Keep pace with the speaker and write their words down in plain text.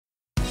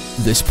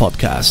This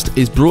podcast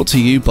is brought to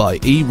you by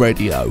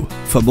eRadio.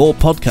 For more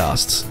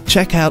podcasts,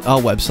 check out our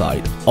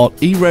website at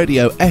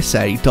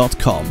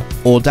eRadioSA.com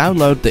or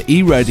download the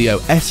eRadio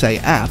SA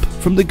app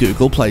from the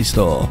Google Play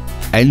Store.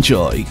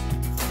 Enjoy.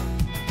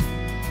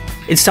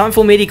 It's time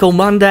for Medical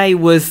Monday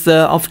with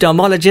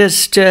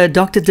ophthalmologist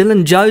Dr.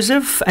 Dylan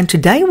Joseph, and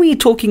today we're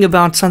talking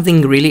about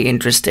something really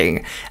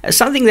interesting,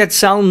 something that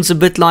sounds a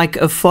bit like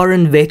a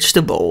foreign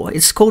vegetable.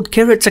 It's called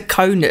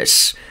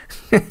Keratoconus.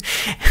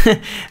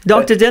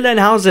 Dr. Dylan,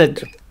 how's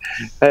it?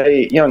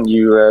 Hey, Jan,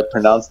 you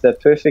pronounced that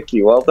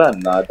perfectly. Well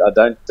done. I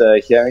don't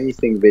hear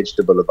anything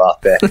vegetable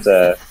about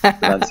that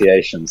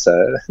pronunciation,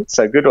 so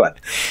good one.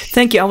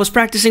 Thank you. I was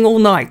practicing all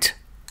night.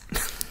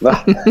 You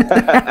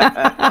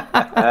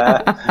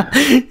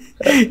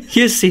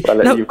see,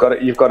 well, no, you've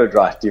got it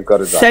right.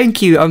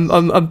 Thank you.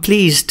 I'm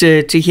pleased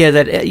to hear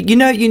that.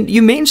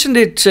 You mentioned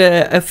it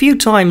a few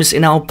times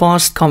in our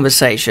past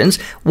conversations.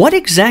 What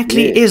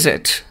exactly is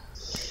it?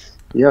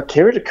 Yeah,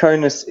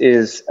 keratoconus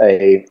is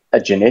a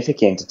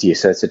genetic entity,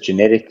 so it's a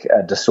genetic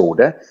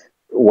disorder.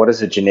 What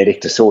is a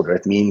genetic disorder?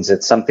 It means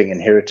it's something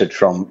inherited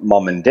from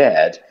mom and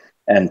dad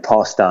and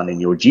passed down in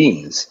your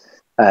genes.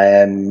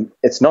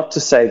 It's not to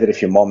say that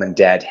if your mom and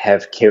dad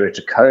have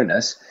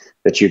keratoconus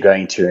that you're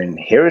going to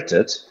inherit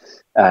it,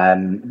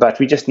 but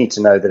we just need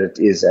to know that it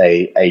is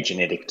a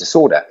genetic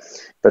disorder.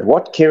 But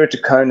what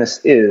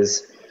keratoconus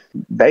is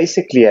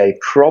basically a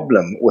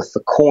problem with the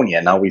cornea.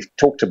 Now, we've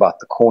talked about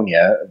the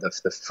cornea,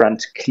 the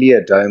front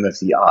clear dome of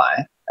the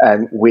eye,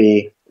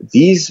 where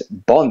these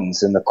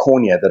bonds in the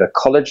cornea that are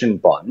collagen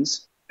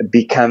bonds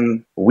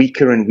become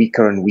weaker and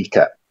weaker and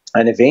weaker.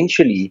 And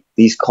eventually,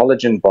 these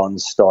collagen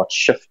bonds start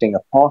shifting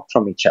apart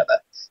from each other.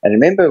 And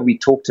remember, we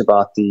talked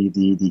about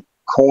the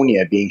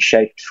cornea being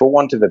shaped, for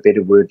want of a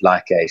better word,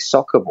 like a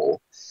soccer ball.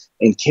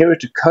 In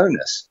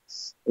keratoconus,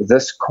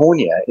 this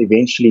cornea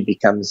eventually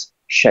becomes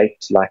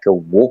shaped like a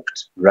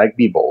warped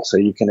rugby ball. So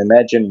you can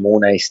imagine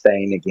Mornay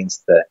staying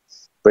against the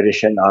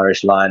British and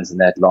Irish Lions in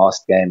that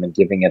last game and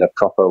giving it a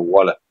proper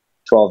wallop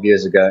 12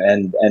 years ago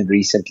and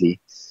recently.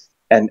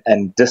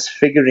 And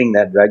disfiguring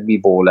that rugby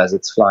ball as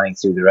it's flying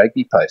through the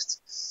rugby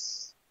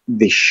posts.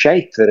 The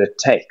shape that it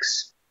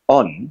takes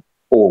on,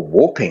 or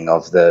warping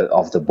of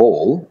the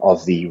ball,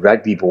 of the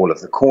rugby ball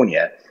of the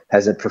cornea,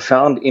 has a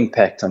profound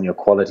impact on your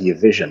quality of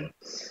vision.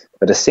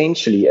 But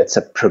essentially, it's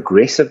a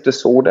progressive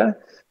disorder.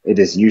 It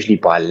is usually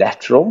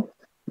bilateral,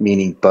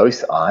 meaning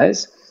both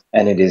eyes,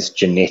 and it is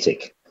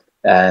genetic.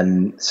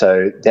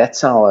 So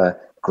that's our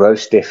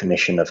gross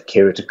definition of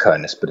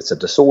keratoconus, but it's a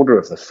disorder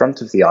of the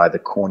front of the eye, the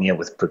cornea,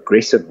 with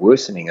progressive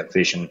worsening of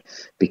vision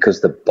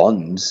because the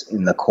bonds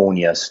in the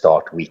cornea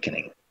start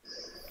weakening.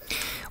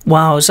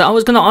 Wow. So I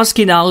was going to ask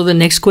you now the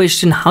next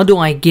question, how do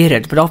I get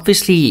it? But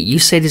obviously you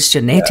said it's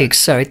genetics,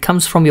 so it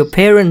comes from your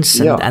parents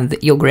and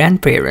your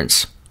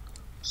grandparents.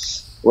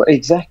 Well,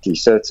 exactly.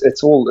 So it's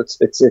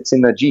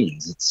in the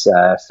genes. It's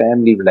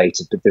family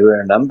related, but there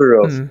are a number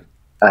of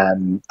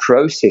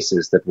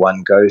processes that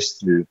one goes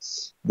through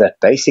that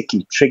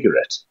basically trigger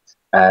it.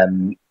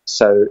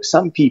 So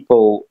some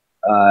people,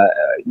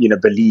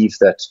 believe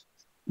that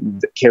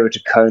the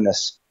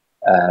keratoconus,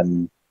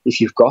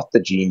 if you've got the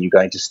gene, you're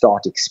going to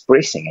start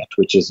expressing it,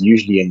 which is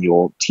usually in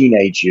your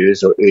teenage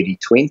years or early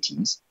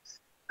 20s.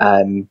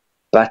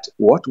 But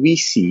what we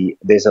see,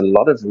 there's a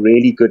lot of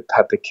really good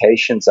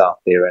publications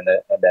out there, and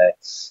a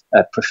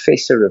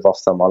professor of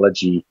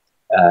ophthalmology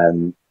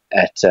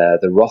at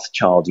the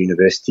Rothschild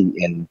University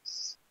in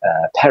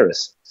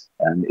Paris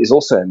is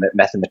also a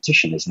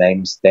mathematician. His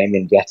name's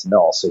Damien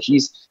Gatinal. So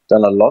he's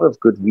done a lot of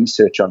good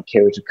research on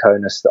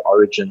keratoconus, the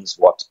origins,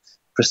 what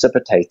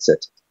precipitates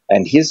it.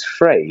 And his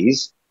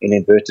phrase, in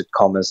inverted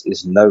commas,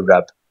 is no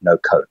rub, no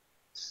cone.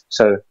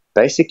 So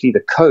basically the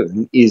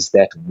cone is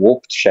that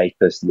warped shape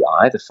of the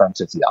eye, the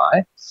front of the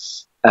eye.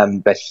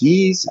 But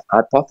his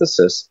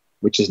hypothesis,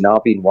 which has now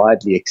been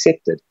widely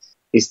accepted,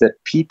 is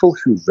that people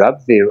who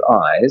rub their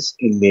eyes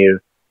in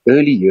their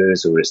early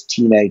years or as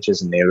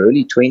teenagers in their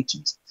early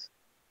 20s,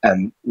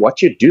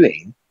 what you're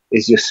doing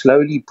is you're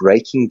slowly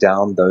breaking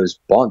down those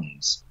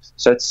bonds.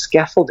 So it's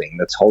scaffolding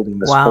that's holding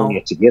this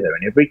cornea together.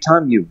 And every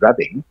time you're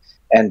rubbing,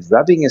 and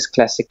rubbing is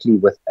classically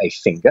with a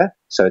finger,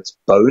 so it's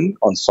bone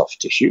on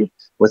soft tissue,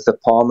 with the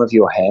palm of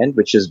your hand,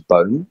 which is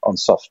bone on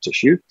soft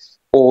tissue,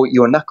 or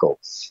your knuckle,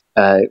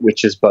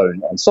 which is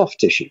bone on soft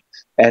tissue.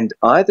 And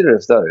either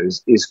of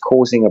those is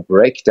causing a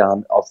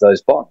breakdown of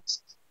those bonds.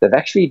 They've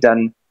actually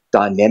done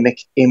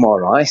dynamic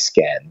MRI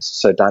scans,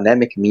 so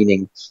dynamic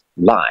meaning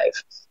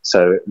live,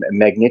 so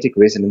magnetic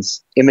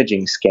resonance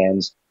imaging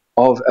scans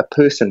of a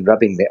person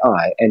rubbing their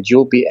eye, and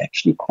you'll be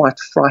actually quite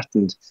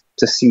frightened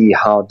to see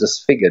how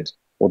disfigured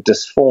or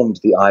disformed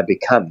the eye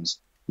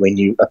becomes when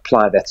you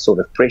apply that sort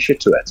of pressure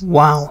to it.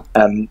 Wow.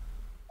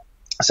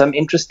 Some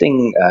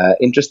interesting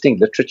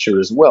literature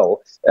as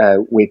well,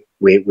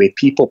 where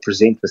people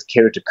present with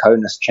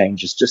keratoconus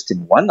changes just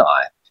in one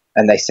eye,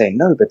 and they say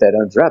no, but they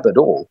don't rub at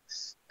all.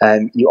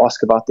 You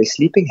ask about their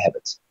sleeping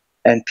habits,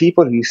 and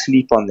people who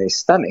sleep on their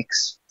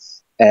stomachs,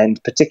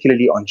 and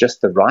particularly on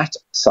just the right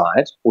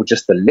side or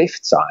just the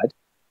left side,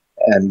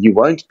 You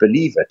won't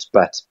believe it,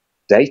 but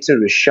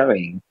data is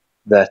showing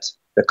that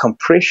the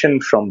compression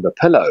from the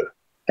pillow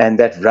and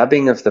that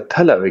rubbing of the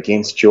pillow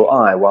against your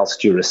eye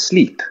whilst you're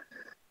asleep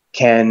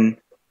can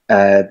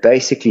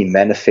basically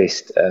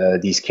manifest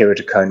these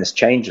keratoconus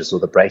changes or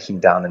the breaking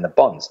down in the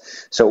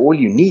bonds. So all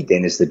you need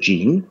then is the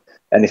gene,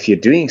 and if you're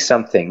doing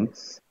something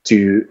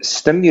to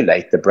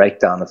stimulate the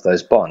breakdown of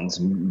those bonds,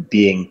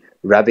 being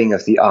rubbing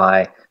of the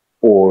eye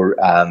or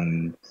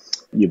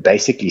you're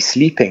basically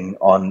sleeping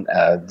on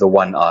the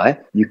one eye,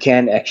 you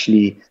can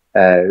actually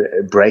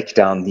break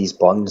down these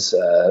bonds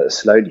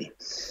slowly.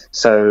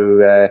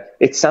 So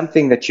it's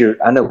something that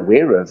you're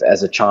unaware of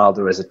as a child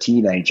or as a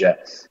teenager.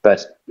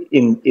 But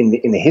in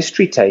the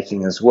history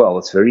taking as well,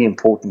 it's very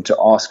important to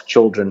ask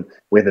children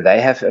whether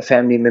they have a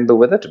family member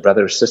with it, a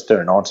brother or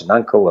sister, an aunt and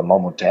uncle, a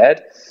mom or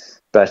dad.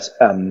 But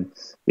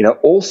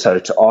also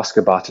to ask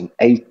about an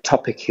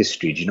atopic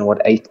history. Do you know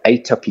what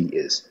atopy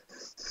is?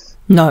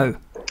 No.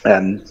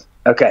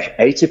 Okay,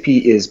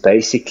 atopy is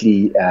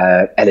basically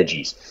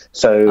allergies.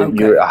 So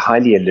you're a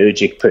highly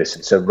allergic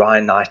person. So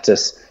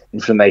rhinitis,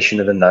 inflammation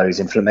of the nose,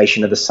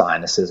 inflammation of the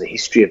sinuses, a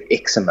history of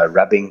eczema,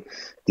 rubbing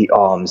the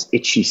arms,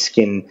 itchy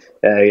skin.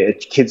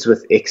 Kids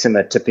with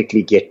eczema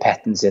typically get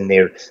patterns in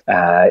their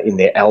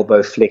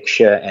elbow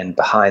flexure and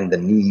behind the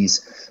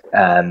knees.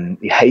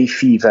 Hay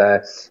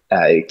fever,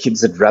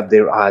 kids that rub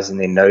their eyes and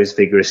their nose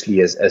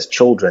vigorously as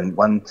children.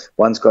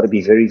 One's got to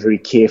be very, very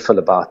careful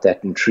about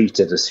that and treat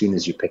it as soon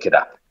as you pick it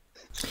up.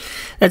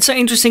 That's so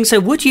interesting. So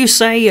would you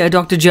say,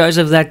 Dr.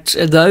 Joseph, that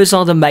those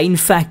are the main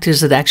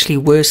factors that actually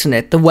worsen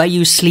it, the way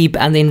you sleep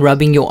and then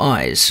rubbing your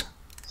eyes?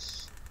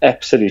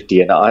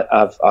 Absolutely. And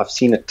I've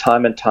seen it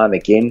time and time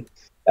again.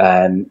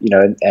 And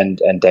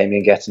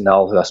Damien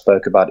Gattinel, who I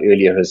spoke about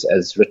earlier,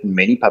 has written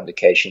many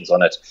publications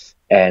on it.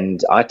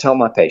 And I tell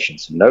my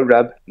patients, no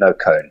rub, no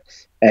cone.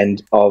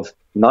 And of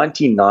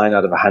 99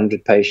 out of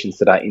 100 patients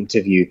that I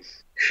interview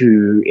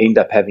who end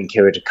up having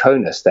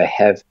keratoconus, they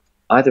have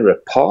either a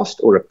past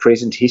or a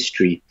present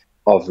history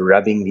of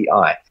rubbing the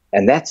eye.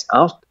 And that's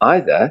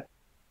either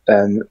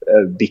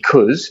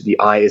because the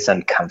eye is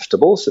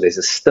uncomfortable, so there's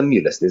a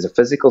stimulus, there's a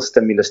physical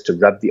stimulus to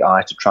rub the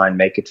eye to try and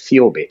make it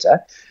feel better,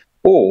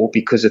 or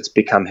because it's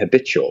become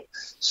habitual.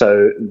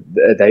 So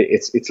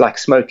it's like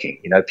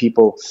smoking.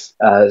 People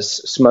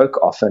smoke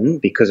often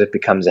because it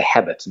becomes a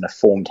habit and a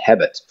formed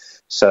habit.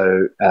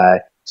 So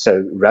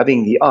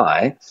rubbing the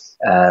eye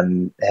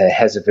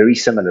has a very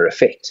similar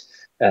effect.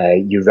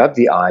 You rub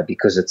the eye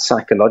because it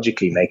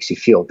psychologically makes you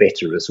feel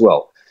better as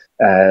well.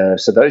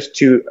 So those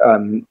two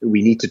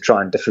we need to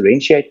try and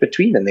differentiate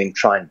between and then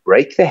try and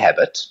break the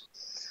habit.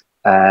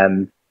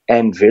 And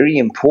very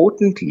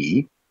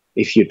importantly,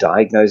 if you're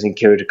diagnosing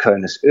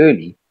keratoconus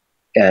early,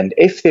 and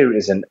if there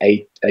is an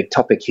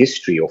atopic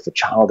history, or if the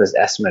child has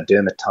asthma,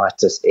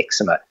 dermatitis,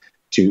 eczema,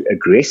 to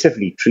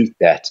aggressively treat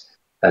that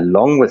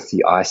along with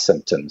the eye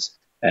symptoms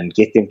and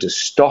get them to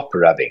stop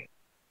rubbing.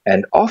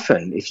 And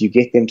often, if you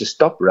get them to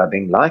stop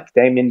rubbing, like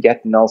Damien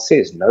Gattinel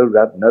says, no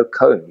rub, no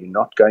cone, you're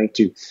not going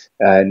to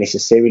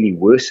necessarily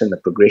worsen the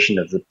progression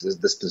of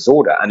this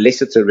disorder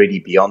unless it's already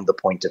beyond the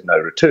point of no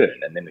return,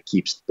 and then it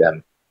keeps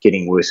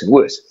getting worse and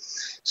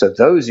worse. So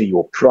those are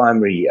your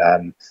primary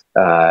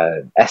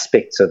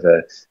aspects of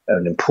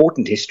an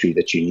important history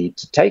that you need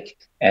to take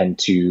and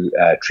to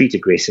treat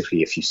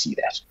aggressively if you see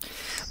that.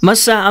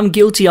 Must say I'm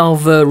guilty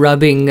of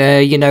rubbing,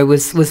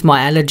 with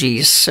my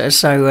allergies.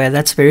 So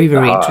that's very,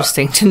 very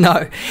interesting to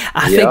know.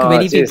 I think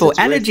many people,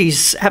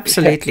 allergies, weird.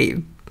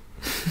 Absolutely.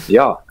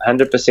 Yeah,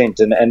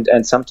 100%.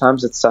 And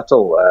sometimes it's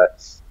subtle.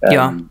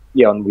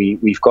 And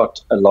we've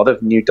got a lot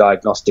of new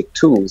diagnostic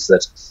tools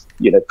that,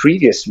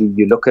 previously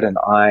you look at an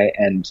eye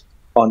and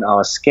on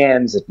our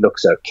scans it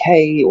looks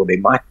okay, or there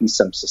might be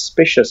some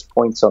suspicious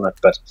points on it,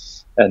 but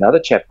another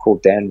chap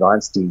called Dan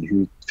Reinstein,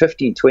 who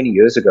 15, 20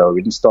 years ago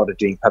already started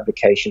doing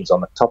publications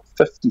on the top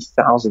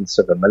 50,000ths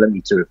of a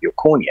millimeter of your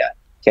cornea.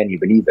 Can you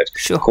believe it?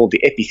 Sure. Called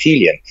the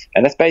epithelium.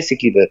 And that's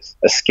basically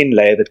a skin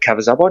layer that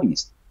covers our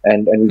bodies.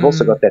 And we've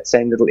also got that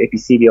same little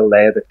epithelial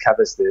layer that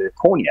covers the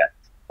cornea.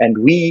 And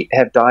we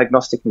have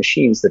diagnostic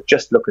machines that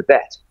just look at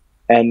that.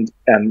 And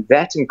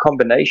that in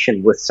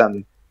combination with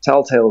some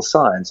telltale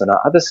signs on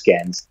our other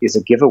scans is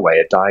a giveaway,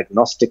 a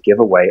diagnostic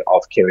giveaway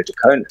of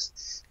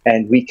keratoconus.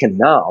 And we can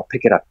now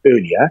pick it up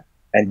earlier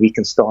and we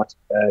can start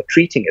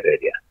treating it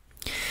earlier.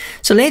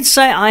 So let's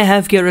say I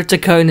have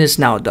keratoconus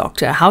now,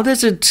 doctor. How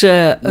does it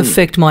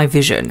affect my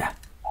vision?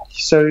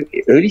 So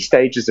early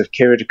stages of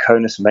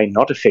keratoconus may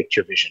not affect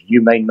your vision.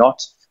 You may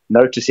not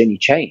notice any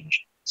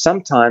change.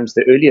 Sometimes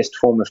the earliest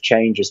form of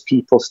change is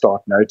people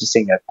start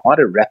noticing quite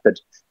a rapid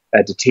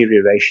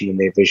deterioration in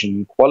their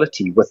vision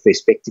quality with their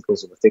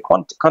spectacles or with their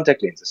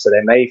contact lenses. So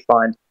they may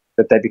find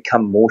that they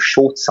become more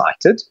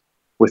short-sighted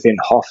within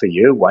half a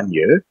year, 1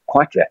 year,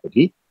 quite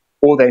rapidly,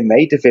 or they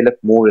may develop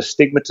more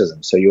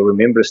astigmatism. So you'll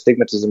remember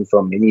astigmatism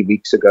from many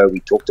weeks ago.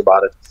 We talked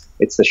about it.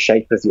 It's the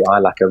shape of the eye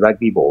like a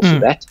rugby ball. So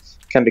that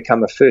can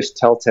become a first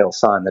telltale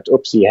sign that,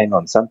 oopsie, hang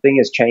on, something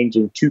is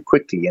changing too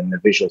quickly in the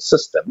visual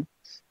system.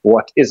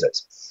 What is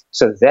it?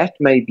 So that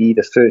may be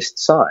the first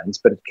signs,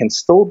 but it can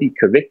still be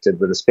corrected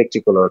with a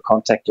spectacle or a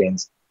contact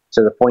lens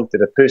to the point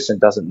that a person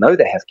doesn't know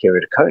they have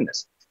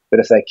keratoconus. But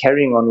if they're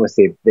carrying on with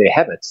their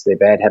habits, their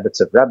bad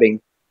habits of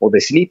rubbing or their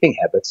sleeping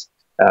habits,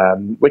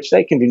 which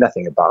they can do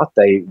nothing about,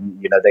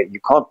 you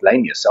can't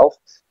blame yourself.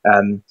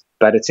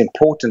 But it's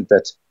important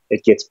that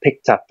it gets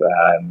picked up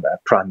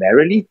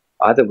primarily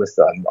either with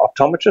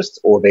optometrists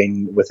or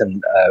then with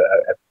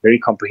a very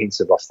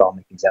comprehensive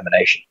ophthalmic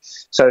examination.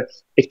 So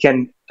it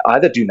can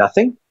either do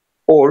nothing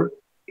or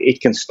it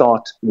can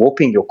start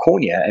warping your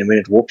cornea. And when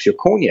it warps your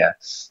cornea,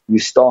 you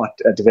start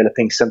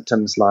developing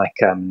symptoms like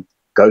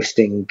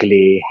ghosting,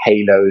 glare,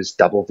 halos,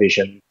 double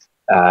vision.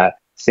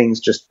 Things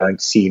just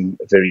don't seem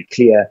very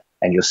clear.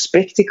 And your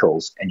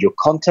spectacles and your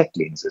contact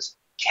lenses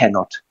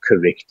cannot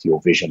correct your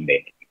vision then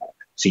anymore.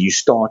 So you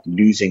start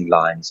losing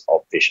lines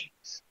of vision.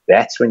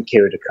 That's when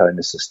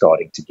keratoconus is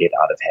starting to get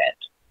out of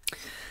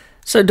hand.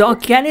 So,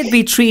 Doc, can it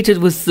be treated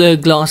with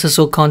glasses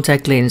or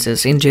contact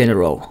lenses in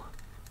general?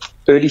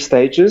 Early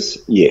stages,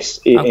 yes.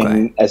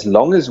 Okay. As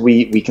long as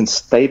we can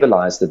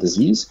stabilize the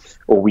disease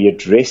or we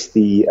address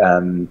the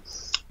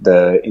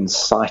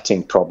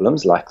inciting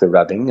problems like the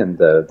rubbing and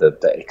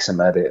the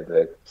eczema,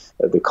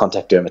 the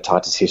contact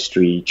dermatitis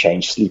history,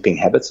 changed sleeping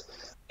habits.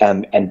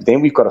 And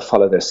then we've got to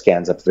follow those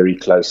scans up very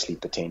closely,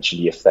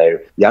 potentially, if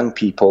they're young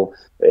people,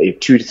 2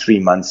 to 3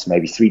 months,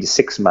 maybe 3 to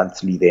 6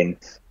 monthly then.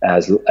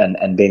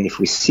 And then if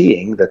we're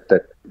seeing that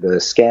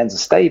the scans are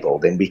stable,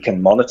 then we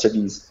can monitor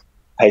these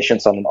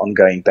patients on an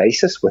ongoing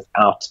basis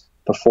without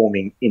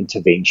performing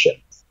intervention.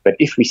 But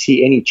if we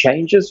see any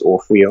changes or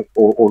if we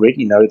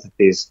already know that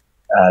there's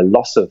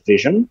loss of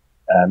vision,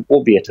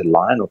 albeit a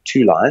line or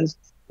 2 lines,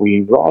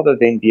 we rather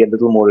then be a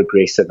little more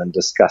aggressive and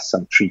discuss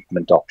some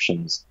treatment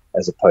options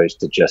as opposed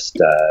to just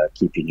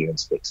keeping you in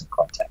specs and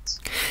contacts.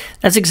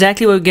 That's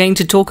exactly what we're going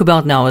to talk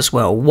about now as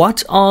well.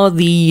 What are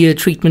the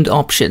treatment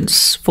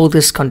options for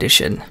this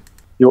condition?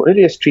 Your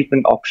earliest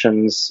treatment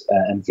options,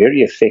 and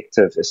very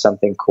effective, is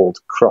something called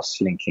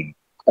cross-linking,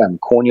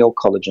 corneal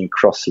collagen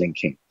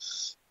cross-linking.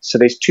 So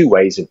there's 2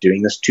 ways of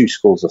doing this, 2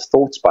 schools of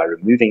thoughts, by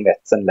removing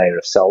that thin layer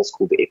of cells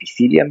called the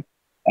epithelium.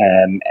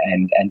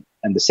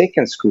 And the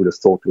second school of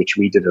thought, which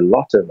we did a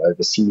lot of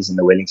overseas in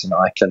the Wellington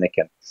Eye Clinic,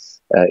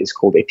 is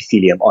called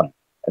epithelium on.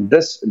 And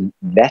this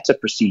latter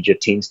procedure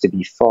tends to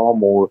be far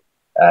more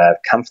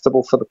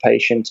comfortable for the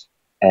patient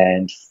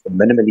and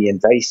minimally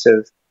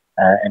invasive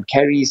and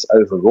carries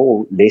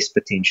overall less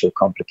potential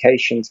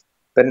complications.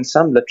 But in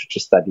some literature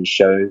studies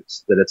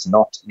shows that it's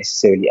not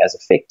necessarily as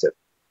effective.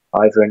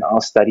 However, in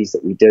our studies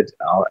that we did,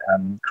 our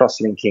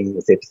cross-linking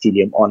with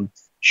epithelium on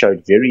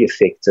showed very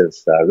effective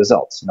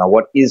results. Now,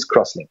 what is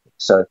cross-linking?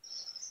 So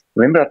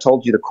remember I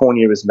told you the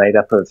cornea is made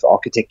up of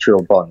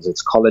architectural bonds.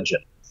 It's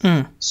collagen.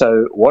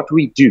 So what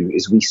we do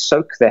is we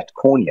soak that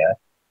cornea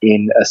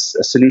in a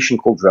solution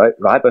called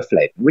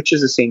riboflavin, which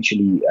is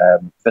essentially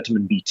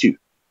vitamin B2.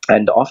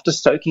 And after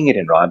soaking it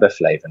in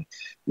riboflavin,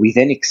 we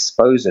then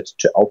expose it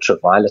to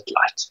ultraviolet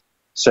light.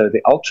 So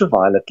the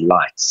ultraviolet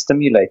light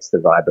stimulates the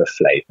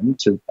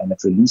riboflavin and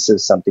it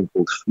releases something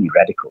called free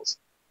radicals.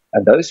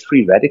 And those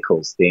free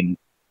radicals then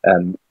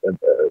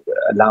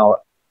allow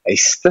a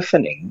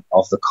stiffening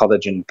of the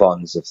collagen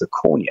bonds of the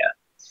cornea.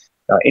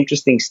 Now,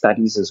 interesting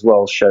studies as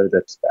well show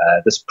that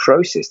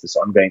this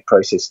ongoing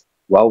process,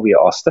 while we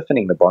are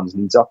stiffening the bonds,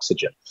 needs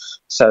oxygen.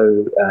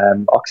 So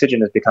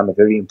oxygen has become a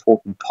very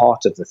important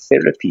part of the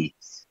therapy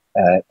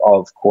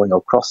of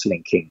corneal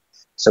cross-linking.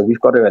 So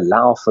we've got to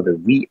allow for the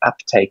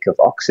reuptake of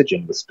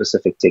oxygen with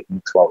specific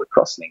techniques while we're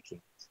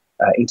cross-linking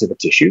into the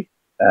tissue,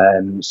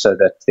 so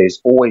that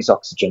there's always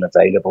oxygen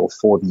available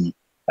for the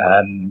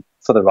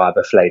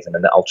riboflavin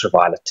and the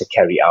ultraviolet to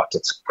carry out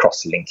its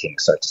cross-linking,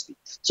 so to speak.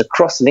 So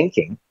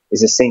cross-linking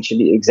is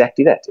essentially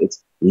exactly that.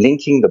 It's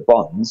linking the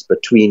bonds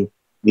between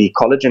the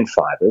collagen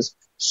fibers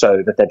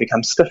so that they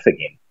become stiff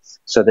again,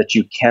 so that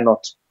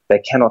they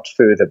cannot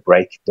further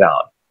break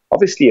down.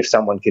 Obviously, if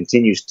someone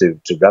continues to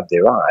rub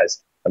their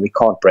eyes and we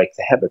can't break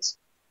the habits,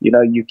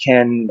 you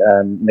can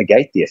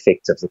negate the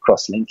effect of the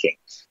cross-linking.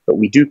 But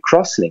we do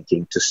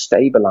cross-linking to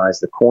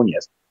stabilize the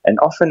corneas. And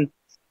often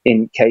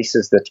in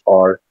cases that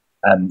are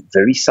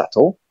very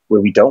subtle,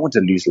 where we don't want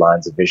to lose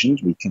lines of vision,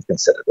 we can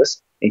consider this.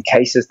 In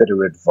cases that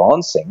are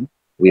advancing,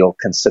 we'll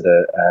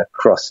consider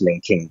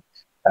cross-linking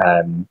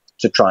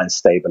to try and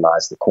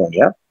stabilize the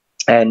cornea.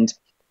 And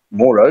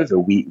moreover,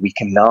 we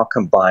can now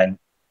combine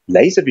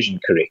laser vision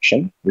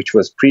correction, which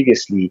was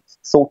previously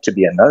thought to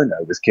be a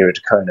no-no with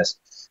keratoconus.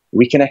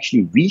 We can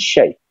actually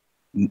reshape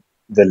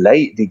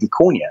the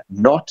cornea,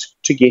 not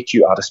to get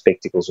you out of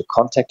spectacles or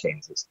contact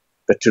lenses,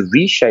 but to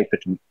reshape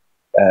it,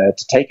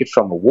 to take it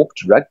from a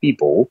warped rugby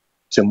ball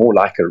to more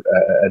like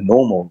a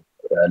normal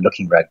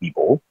looking rugby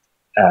ball,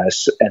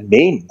 and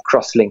then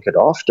cross-link it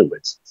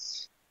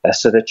afterwards,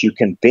 so that you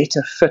can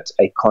better fit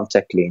a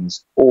contact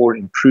lens or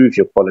improve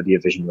your quality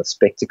of vision with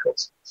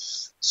spectacles.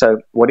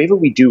 So whatever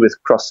we do with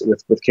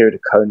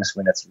keratoconus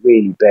when it's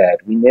really bad,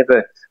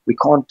 we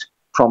can't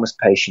promise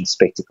patients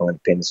spectacle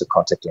independence or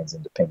contact lens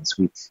independence.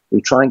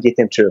 We try and get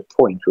them to a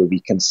point where we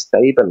can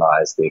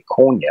stabilize their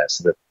cornea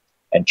so that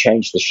and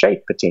change the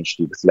shape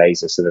potentially with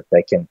laser so that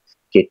they can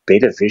get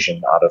better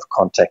vision out of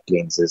contact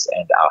lenses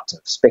and out of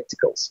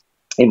spectacles.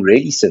 In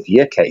really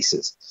severe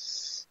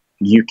cases,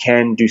 you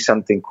can do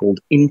something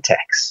called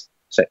intacs.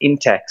 So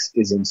intacs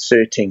is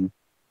inserting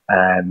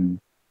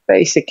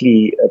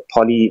basically a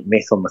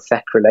polymethyl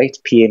methacrylate,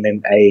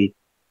 PMMA,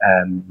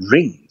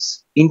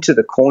 rings into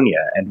the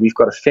cornea, and we've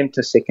got a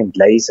femtosecond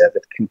laser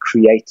that can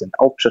create an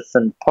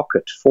ultra-thin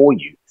pocket for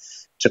you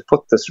to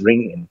put this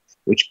ring in,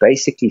 which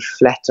basically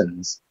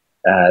flattens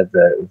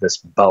this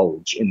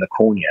bulge in the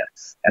cornea.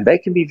 And they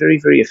can be very,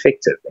 very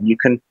effective. And you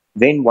can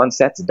then, once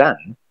that's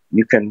done,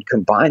 you can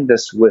combine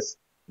this with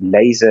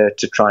laser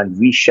to try and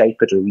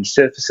reshape it or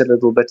resurface it a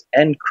little bit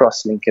and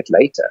cross-link it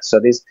later. So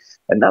there's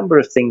a number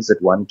of things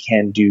that one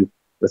can do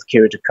with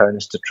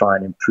keratoconus to try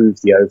and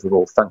improve the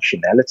overall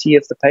functionality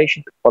of the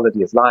patient, the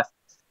quality of life,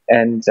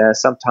 and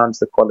sometimes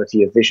the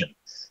quality of vision.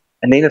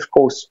 And then, of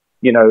course,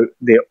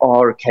 there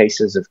are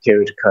cases of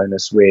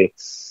keratoconus where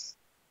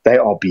they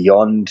are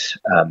beyond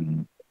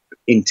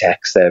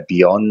intacs, they're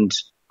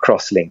beyond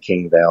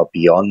cross-linking, they are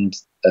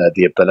beyond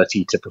the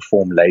ability to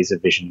perform laser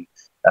vision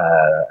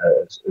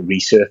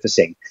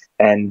resurfacing.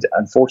 And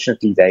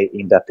unfortunately, they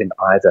end up in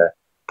either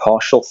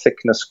partial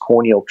thickness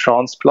corneal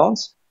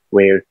transplants,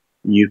 where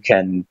you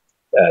can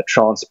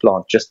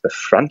transplant just the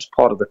front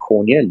part of the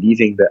cornea,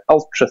 leaving the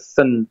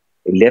ultra-thin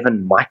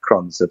 11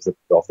 microns of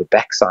the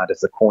backside of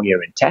the cornea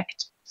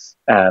intact.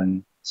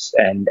 And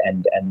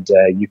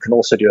you can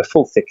also do a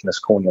full thickness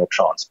corneal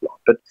transplant.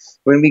 But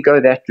when we go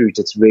that route,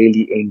 it's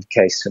really end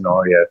case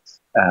scenario.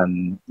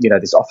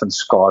 There's often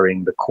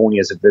scarring. The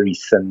corneas are very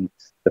thin.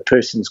 The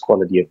person's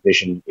quality of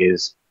vision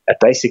is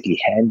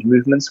basically hand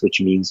movements, which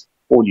means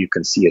all you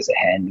can see is a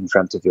hand in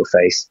front of your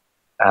face.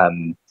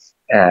 And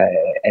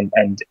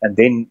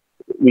then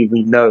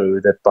we know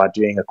that by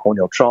doing a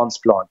corneal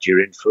transplant,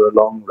 you're in for a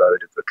long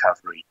road of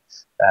recovery,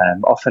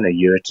 often a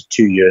year to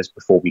 2 years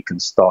before we can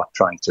start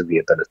trying to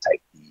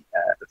rehabilitate the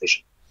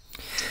vision.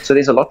 So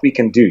there's a lot we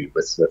can do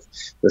with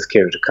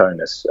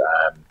keratoconus.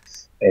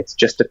 It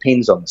just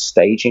depends on the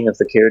staging of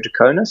the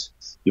keratoconus,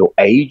 your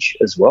age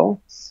as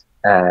well,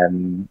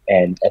 and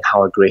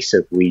how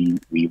aggressive we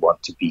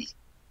want to be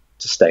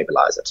to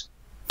stabilize it.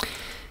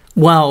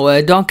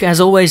 Wow, Doc,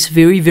 as always,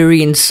 very, very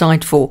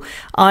insightful.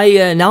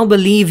 I now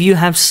believe you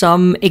have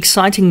some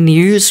exciting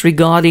news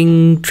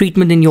regarding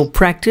treatment in your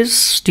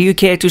practice. Do you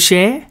care to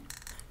share?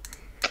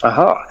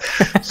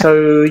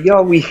 So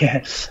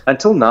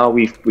until now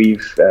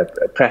we've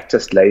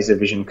practiced laser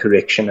vision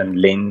correction and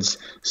lens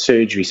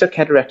surgery, so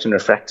cataract and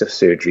refractive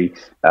surgery.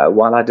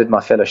 While I did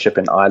my fellowship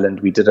in Ireland,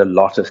 we did a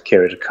lot of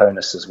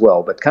keratoconus as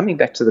well. But coming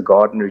back to the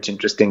garden route,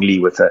 interestingly,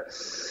 with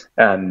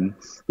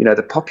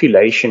the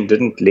population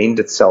didn't lend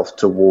itself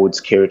towards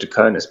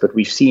keratoconus, but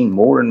we've seen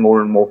more and more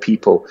and more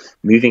people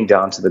moving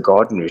down to the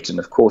garden route. And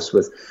of course,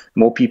 with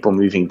more people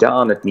moving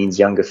down, it means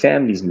younger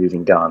families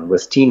moving down,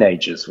 with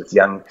teenagers, with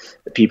young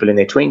people in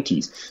their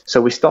 20s.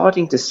 So we're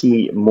starting to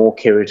see more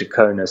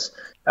keratoconus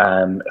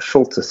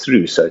filter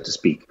through, so to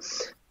speak.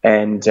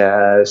 And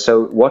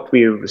so what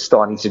we're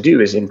starting to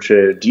do is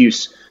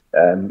introduce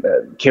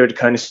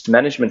keratoconus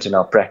management in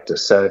our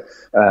practice. So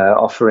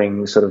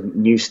offering sort of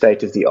new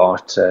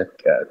state-of-the-art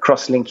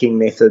cross-linking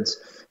methods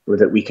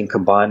that we can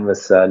combine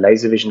with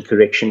laser vision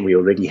correction. We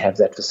already have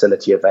that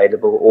facility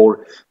available,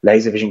 or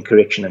laser vision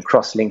correction and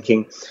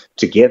cross-linking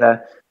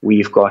together.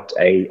 We've got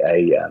a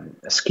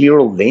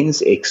scleral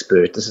lens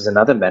expert. This is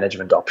another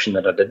management option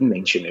that I didn't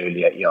mention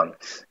earlier, Ian,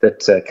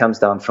 that comes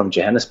down from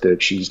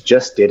Johannesburg. She's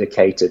just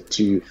dedicated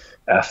to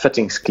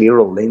fitting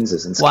scleral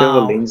lenses, and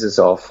scleral lenses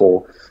are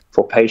for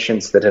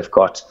patients that have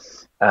got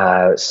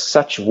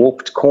such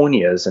warped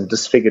corneas and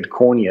disfigured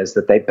corneas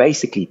that they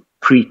basically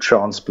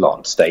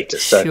pre-transplant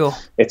status. So sure.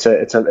 It's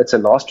a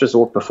last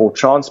resort before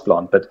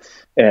transplant, but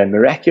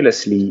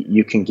miraculously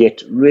you can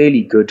get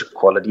really good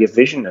quality of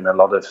vision in a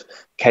lot of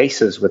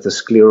cases with a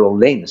scleral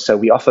lens. So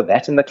we offer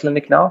that in the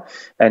clinic now,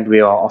 and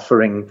we are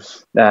offering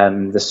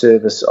the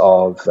service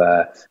of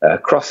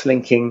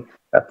cross-linking,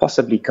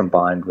 possibly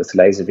combined with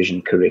laser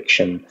vision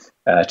correction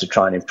to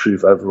try and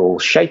improve overall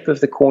shape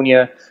of the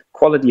cornea,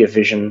 quality of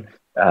vision,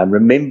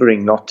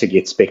 remembering not to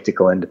get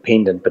spectacle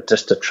independent, but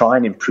just to try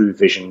and improve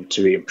vision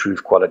to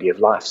improve quality of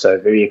life. So a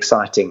very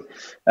exciting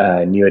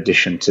new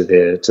addition to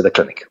the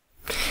clinic.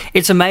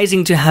 It's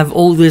amazing to have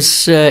all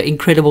this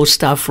incredible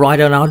stuff right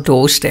on our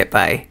doorstep,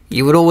 eh?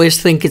 You would always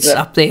think it's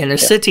up there in a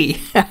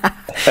city.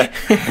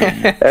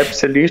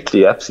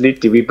 Absolutely.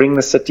 We bring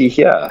the city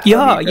here.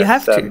 Yeah, you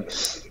have to.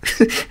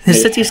 The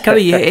city's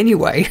coming here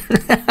anyway.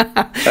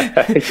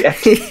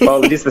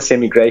 Well, it is the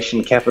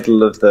semigration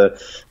capital of the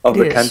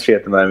country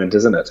at the moment,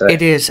 isn't it?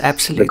 It is,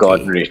 absolutely. The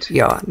garden route.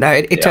 Yeah, no,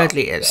 it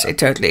totally is. It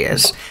totally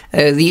is.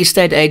 The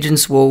estate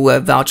agents will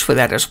vouch for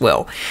that as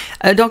well.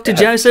 Dr.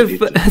 Joseph,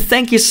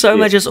 thank you so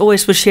much as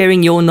always for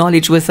sharing your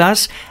knowledge with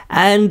us.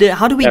 And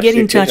how do we get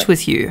in touch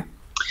with you?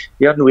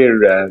 Yeah, and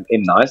we're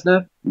in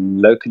Knysna,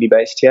 locally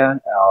based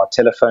here. Our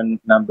telephone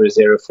number is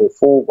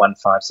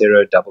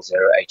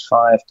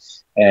 044-150-0085,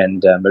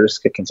 and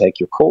Mariska can take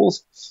your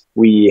calls.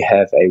 We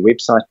have a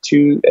website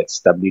too. It's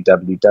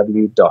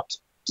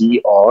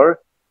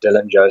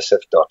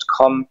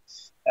www.drdylanjoseph.com,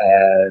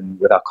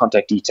 with our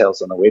contact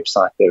details on the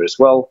website there as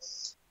well.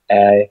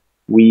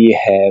 We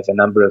have a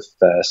number of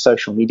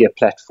social media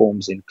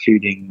platforms,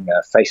 including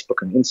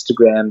Facebook and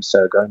Instagram.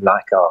 So go and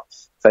like our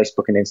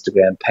Facebook and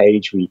Instagram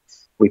page. We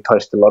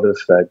post a lot of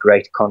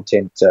great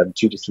content 2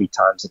 to 3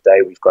 times a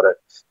day. We've got a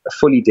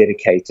fully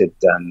dedicated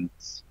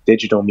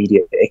digital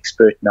media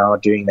expert now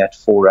doing that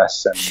for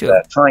us, and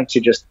trying to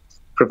just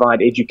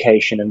provide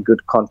education and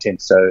good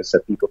content so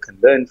people can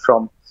learn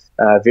from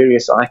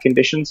various eye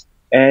conditions.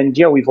 And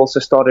yeah, we've also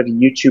started a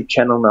YouTube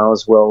channel now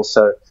as well.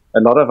 So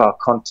a lot of our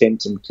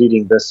content,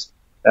 including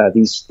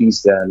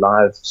these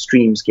live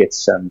streams,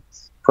 gets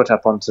put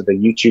up onto the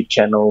YouTube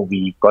channel.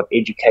 We've got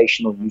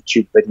educational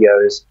YouTube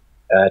videos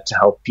to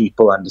help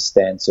people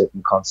understand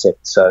certain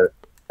concepts. So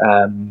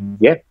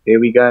there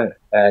we go.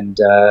 And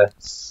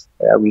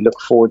we look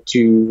forward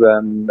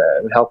to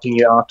helping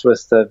you out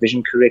with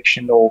vision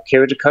correction or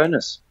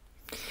keratoconus.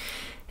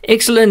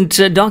 Excellent.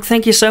 Doc,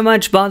 thank you so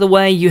much. By the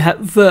way, you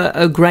have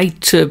a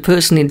great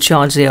person in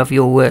charge there of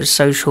your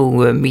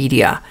social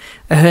media.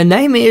 Her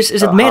name is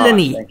it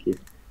Melanie? Thank you.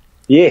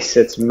 Yes,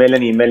 it's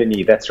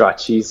Melanie. That's right.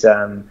 She's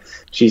a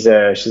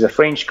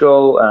French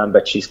girl,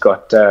 but she's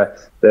got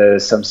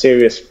some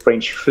serious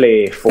French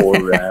flair for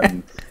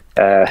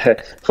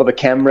the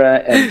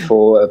camera and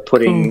for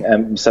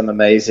putting some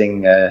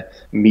amazing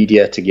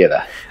media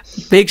together.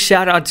 Big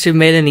shout out to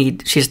Melanie.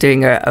 She's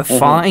doing a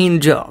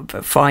fine job,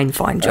 a fine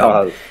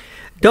job.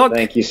 Doc,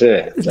 thank you,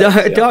 sir.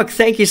 Doc,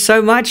 thank you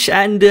so much.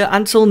 And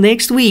until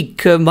next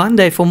week,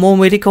 Monday, for more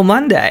Medical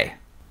Monday.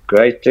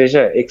 Great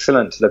pleasure.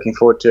 Excellent. Looking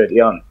forward to it,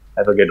 Jan.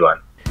 Have a good one.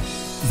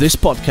 This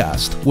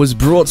podcast was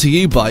brought to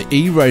you by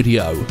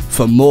eRadio.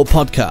 For more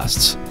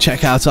podcasts,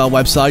 check out our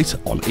website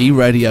on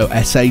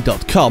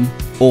eRadioSA.com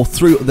or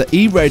through the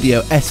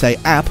eRadio SA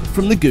app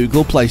from the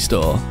Google Play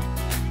Store.